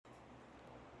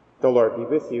The Lord be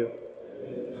with you.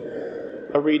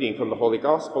 A reading from the Holy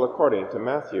Gospel according to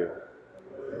Matthew.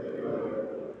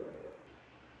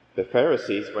 The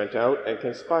Pharisees went out and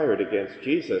conspired against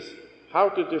Jesus, how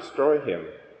to destroy him.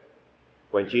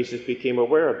 When Jesus became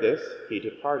aware of this, he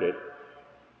departed.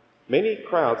 Many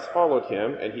crowds followed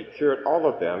him, and he cured all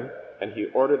of them, and he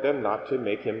ordered them not to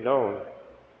make him known.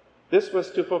 This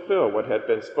was to fulfill what had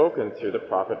been spoken through the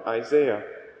prophet Isaiah.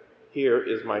 Here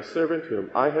is my servant whom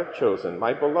I have chosen,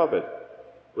 my beloved,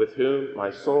 with whom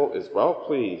my soul is well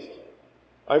pleased.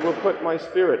 I will put my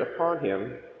spirit upon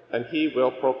him, and he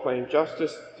will proclaim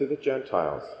justice to the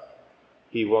Gentiles.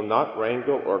 He will not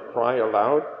wrangle or cry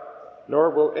aloud, nor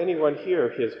will anyone hear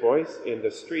his voice in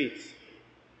the streets.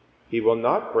 He will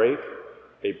not break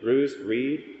a bruised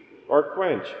reed or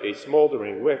quench a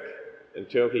smoldering wick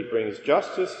until he brings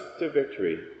justice to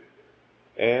victory.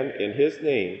 And in his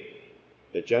name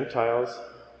the Gentiles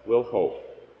will hope.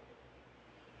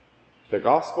 The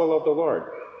Gospel of the Lord.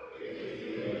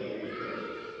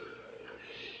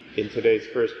 In today's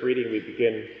first reading, we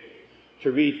begin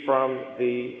to read from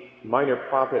the minor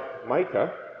prophet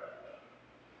Micah.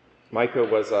 Micah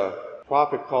was a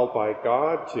prophet called by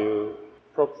God to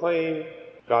proclaim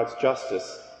God's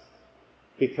justice,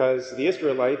 because the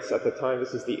Israelites at the time,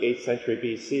 this is the 8th century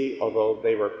BC, although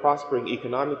they were prospering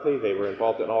economically, they were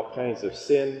involved in all kinds of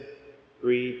sin,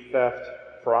 greed, theft,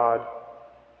 fraud,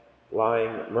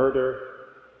 lying, murder,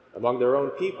 among their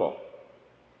own people.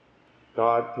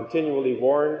 God continually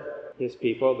warned his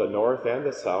people, the north and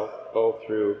the south, both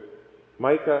through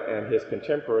Micah and his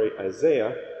contemporary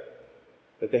Isaiah,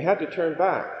 that they had to turn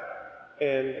back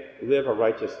and live a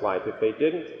righteous life. If they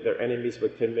didn't, their enemies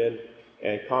would come in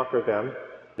and conquer them.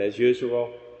 As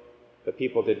usual, the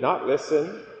people did not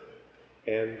listen,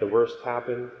 and the worst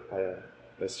happened.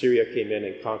 Assyria came in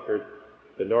and conquered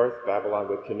the north. Babylon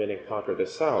would come in and conquer the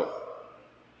south.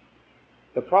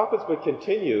 The prophets would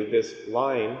continue this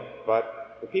line,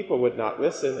 but the people would not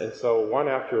listen, and so one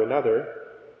after another,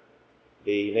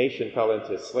 the nation fell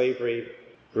into slavery.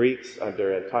 Greeks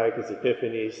under Antiochus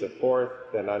Epiphanes IV,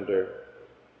 then under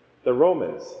the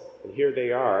Romans. And here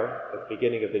they are at the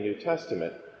beginning of the New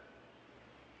Testament.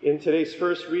 In today's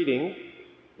first reading,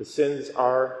 the sins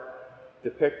are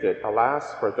depicted.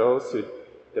 Alas, for those who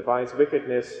devise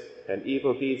wickedness and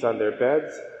evil deeds on their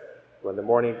beds. When the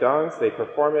morning dawns, they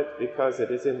perform it because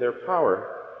it is in their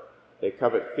power. They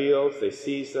covet fields, they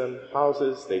seize them,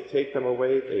 houses, they take them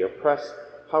away, they oppress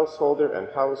householder and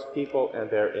house people and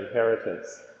their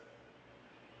inheritance.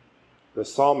 The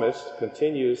psalmist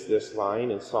continues this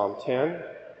line in Psalm 10.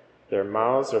 Their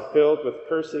mouths are filled with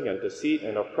cursing and deceit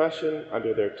and oppression.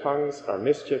 Under their tongues are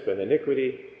mischief and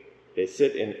iniquity. They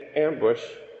sit in ambush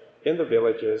in the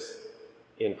villages.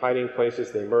 In hiding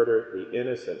places they murder the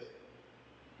innocent.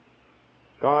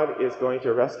 God is going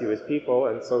to rescue his people,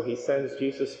 and so he sends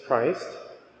Jesus Christ.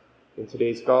 In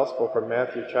today's Gospel from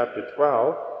Matthew chapter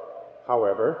 12,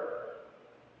 however,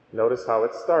 notice how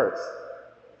it starts.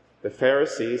 The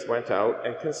Pharisees went out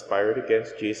and conspired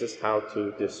against Jesus how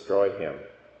to destroy him.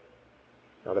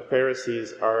 Now, the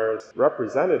Pharisees are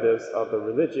representatives of the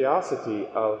religiosity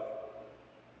of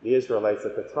the Israelites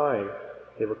at the time.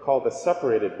 They were called the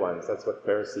separated ones. That's what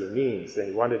Pharisee means.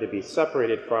 They wanted to be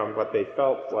separated from what they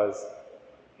felt was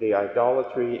the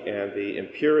idolatry and the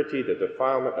impurity, the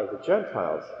defilement of the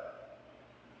Gentiles.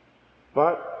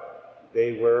 But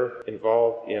they were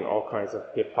involved in all kinds of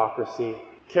hypocrisy,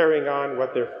 carrying on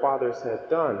what their fathers had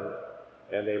done,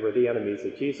 and they were the enemies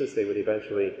of Jesus. They would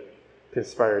eventually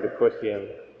conspire to put him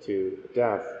to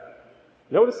death.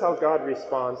 Notice how God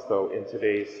responds, though, in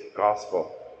today's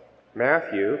Gospel.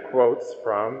 Matthew quotes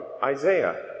from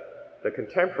Isaiah, the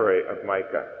contemporary of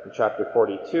Micah, in chapter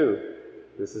 42.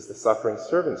 This is the suffering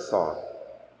servant song.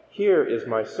 Here is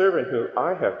my servant whom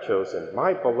I have chosen,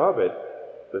 my beloved,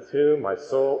 with whom my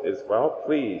soul is well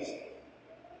pleased.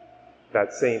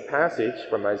 That same passage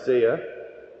from Isaiah,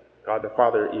 God the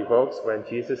Father evokes when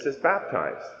Jesus is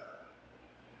baptized.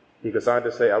 He goes on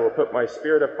to say, I will put my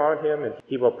spirit upon him, and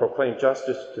he will proclaim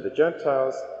justice to the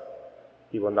Gentiles.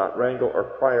 He will not wrangle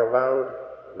or cry aloud,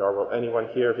 nor will anyone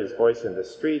hear his voice in the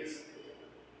streets.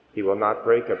 He will not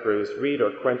break a bruised reed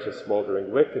or quench a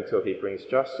smoldering wick until he brings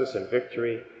justice and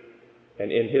victory,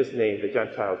 and in his name the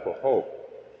Gentiles will hope.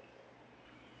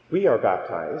 We are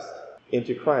baptized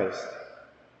into Christ,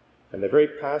 and the very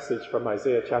passage from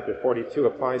Isaiah chapter 42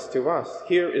 applies to us.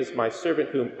 Here is my servant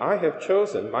whom I have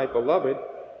chosen, my beloved,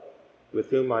 with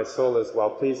whom my soul is well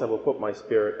pleased. I will put my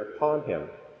spirit upon him.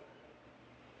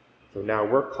 So now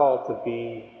we're called to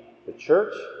be the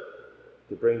church,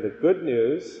 to bring the good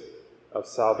news of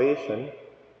salvation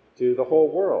to the whole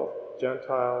world,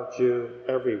 Gentile, Jew,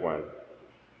 everyone.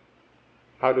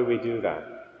 How do we do that?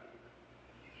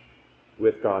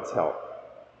 With God's help.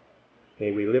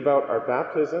 May we live out our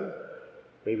baptism.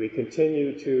 May we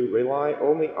continue to rely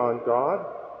only on God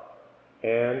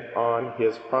and on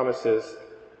his promises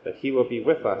that he will be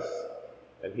with us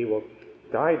and he will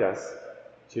guide us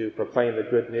to proclaim the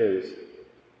good news.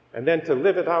 And then to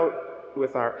live it out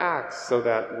with our acts so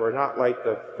that we're not like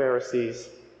the Pharisees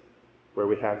where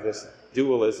we have this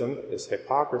dualism, this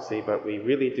hypocrisy, but we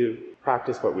really do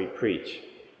practice what we preach.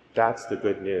 That's the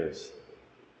good news.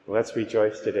 Let's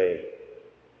rejoice today.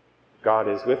 God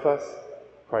is with us.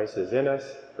 Christ is in us.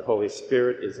 The Holy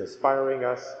Spirit is inspiring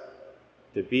us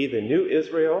to be the new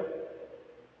Israel,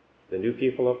 the new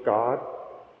people of God,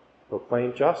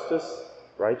 proclaim justice,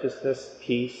 righteousness,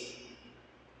 peace,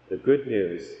 the good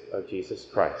news of Jesus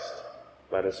Christ.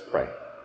 Let us pray.